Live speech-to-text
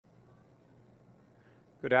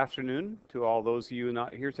Good afternoon to all those of you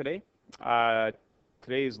not here today.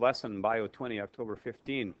 Today's lesson, Bio 20, October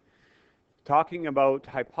 15, talking about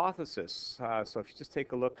hypothesis. So if you just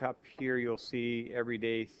take a look up here, you'll see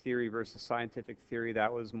everyday theory versus scientific theory.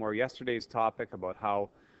 That was more yesterday's topic about how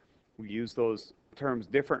we use those terms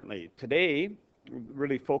differently. Today,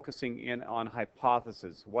 really focusing in on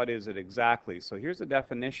hypothesis. What is it exactly? So here's a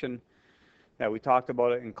definition that we talked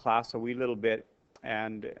about it in class a wee little bit.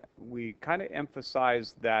 And we kind of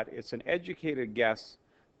emphasize that it's an educated guess,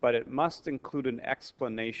 but it must include an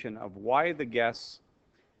explanation of why the guess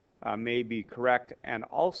may be correct, and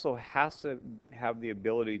also has to have the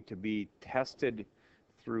ability to be tested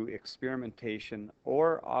through experimentation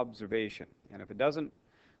or observation. And if it doesn't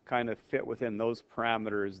kind of fit within those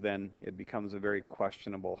parameters, then it becomes a very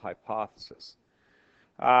questionable hypothesis.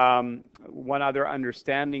 One other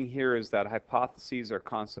understanding here is that hypotheses are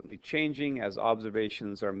constantly changing as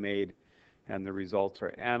observations are made and the results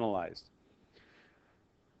are analyzed.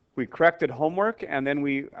 We corrected homework, and then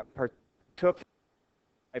we partook in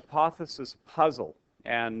a hypothesis puzzle.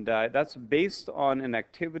 And that's based on an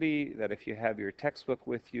activity that, if you have your textbook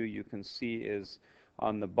with you, you can see is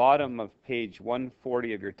on the bottom of page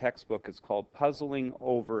 140 of your textbook. It's called Puzzling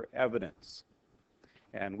Over Evidence.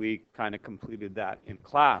 And we kind of completed that in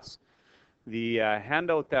class. The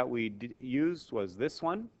handout that we used was this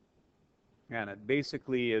one, and it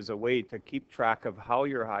basically is a way to keep track of how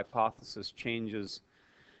your hypothesis changes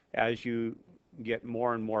as you get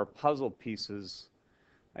more and more puzzle pieces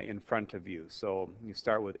in front of you. So you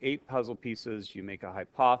start with 8 puzzle pieces, you make a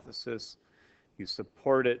hypothesis, you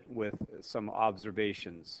support it with some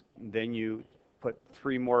observations. Then you put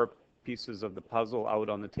 3 more pieces of the puzzle out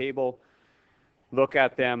on the table, look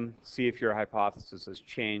at them, see if your hypothesis has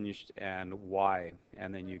changed and why,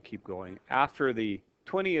 and then you keep going. After the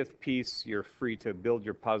 20th piece, you're free to build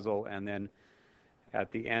your puzzle, and then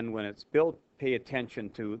at the end, when it's built, pay attention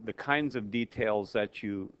to the kinds of details that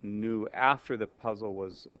you knew after the puzzle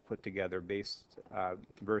was put together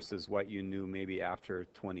versus what you knew maybe after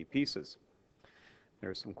 20 pieces. There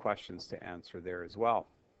are some questions to answer there as well.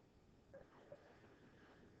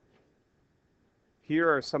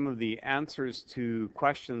 Here are some of the answers to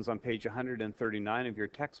questions on page 139 of your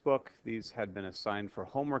textbook. These had been assigned for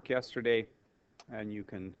homework yesterday, and you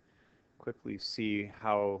can quickly see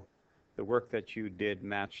how the work that you did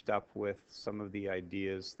matched up with some of the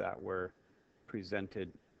ideas that were presented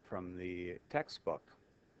from the textbook.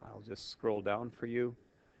 I'll just scroll down for you,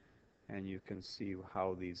 and you can see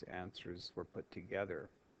how these answers were put together.